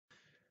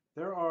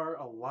There are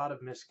a lot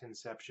of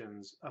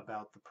misconceptions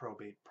about the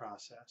probate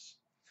process.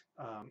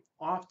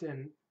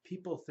 Often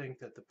people think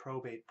that the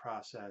probate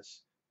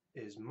process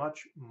is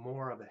much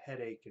more of a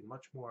headache and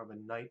much more of a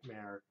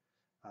nightmare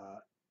uh,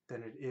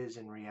 than it is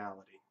in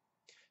reality.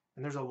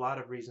 And there's a lot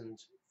of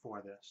reasons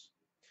for this.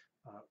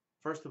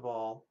 First of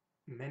all,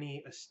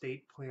 many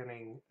estate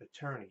planning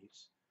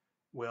attorneys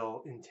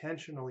will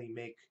intentionally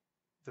make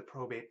the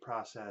probate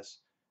process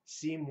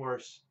seem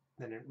worse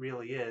than it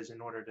really is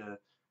in order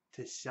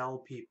to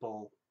sell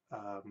people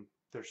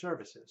their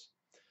services.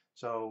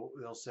 So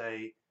they'll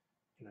say,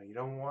 you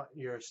don't want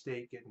your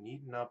estate getting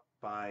eaten up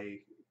by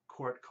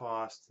court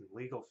costs and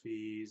legal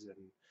fees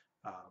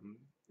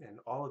and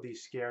all of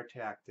these scare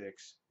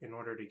tactics in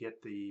order to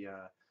get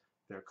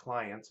their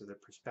clients or their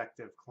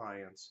prospective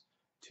clients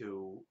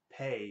to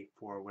pay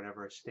for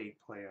whatever estate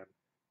plan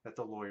that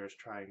the lawyer is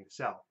trying to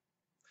sell.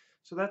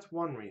 So that's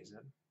one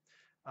reason.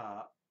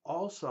 Uh,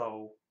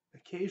 Also,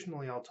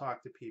 occasionally I'll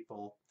talk to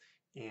people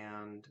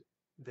and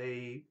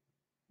they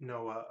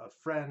know a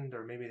friend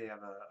or maybe they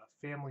have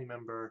a family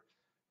member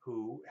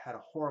who had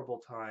a horrible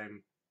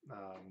time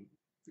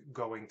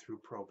going through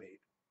probate.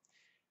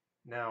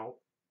 Now,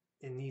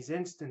 in these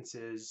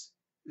instances,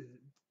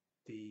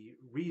 the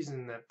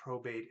reason that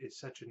probate is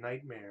such a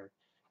nightmare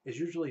is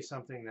usually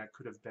something that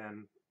could have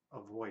been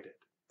avoided.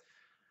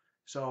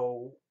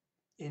 So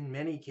in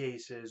many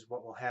cases,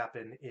 what will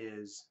happen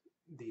is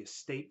the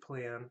estate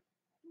plan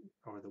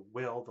or the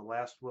will, the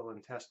last will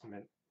and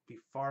testament, be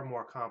far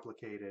more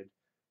complicated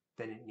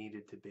than it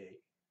needed to be.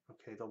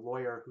 Okay, the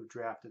lawyer who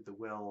drafted the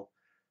will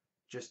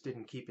just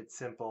didn't keep it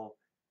simple,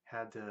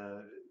 had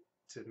to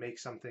make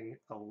something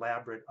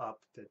elaborate up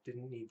that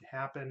didn't need to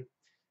happen,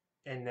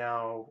 and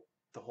now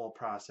the whole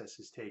process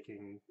is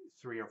taking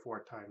 3 or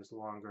 4 times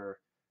longer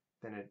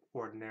than it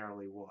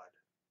ordinarily would.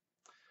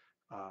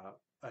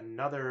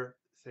 Another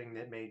thing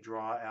that may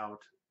draw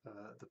out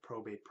the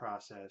probate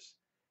process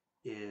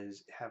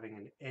is having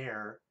an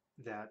heir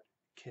that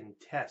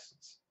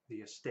contests the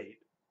estate.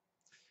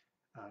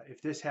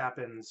 If this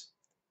happens,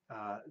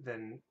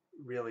 then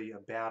really a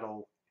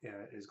battle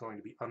is going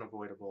to be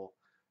unavoidable.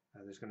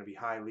 There's going to be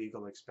high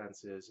legal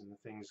expenses, and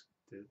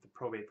the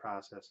probate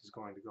process is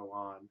going to go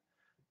on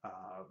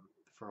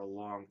for a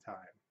long time.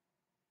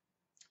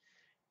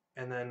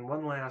 And then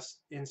one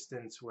last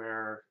instance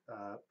where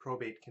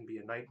probate can be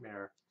a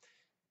nightmare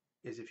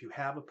is if you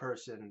have a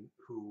person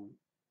who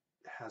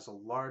has a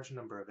large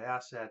number of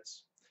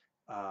assets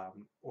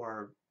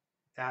or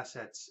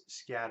assets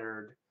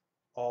scattered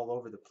all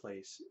over the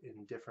place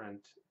in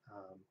different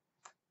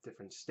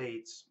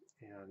states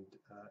and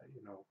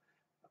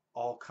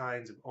all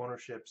kinds of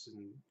ownerships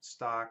and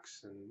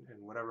stocks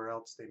and whatever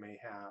else they may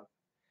have,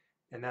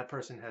 and that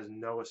person has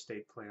no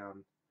estate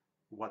plan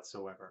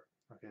whatsoever.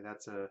 Okay,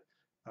 that's a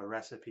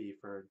recipe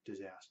for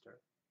disaster.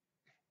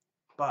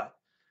 But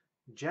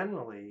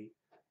generally,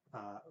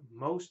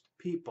 most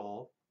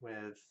people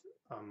with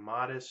a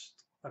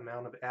modest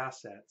amount of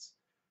assets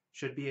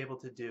should be able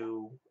to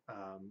do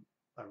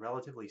a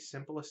relatively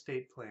simple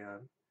estate plan,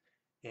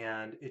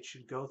 and it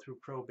should go through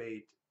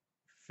probate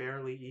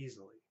fairly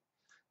easily.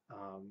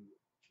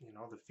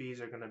 The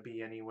fees are going to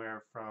be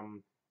anywhere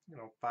from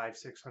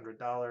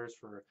 $500–600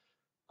 for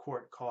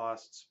court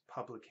costs,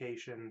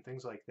 publication,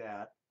 things like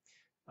that,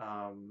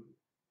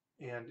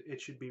 and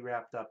it should be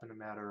wrapped up in a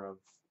matter of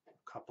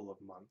a couple of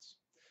months.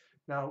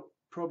 Now,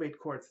 probate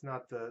court's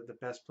not the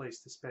best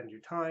place to spend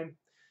your time.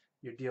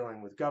 You're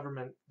dealing with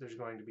government. There's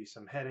going to be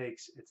some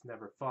headaches. It's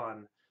never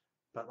fun.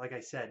 But like I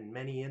said, in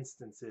many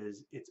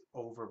instances, it's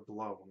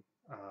overblown.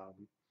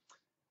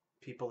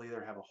 People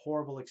either have a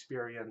horrible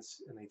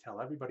experience and they tell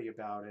everybody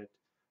about it,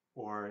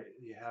 or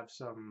you have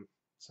some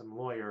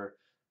lawyer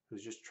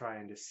who's just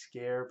trying to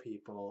scare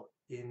people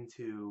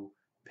into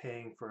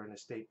paying for an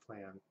estate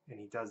plan, and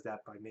he does that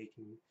by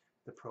making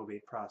the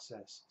probate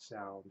process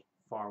sound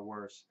far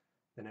worse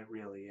than it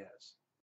really is.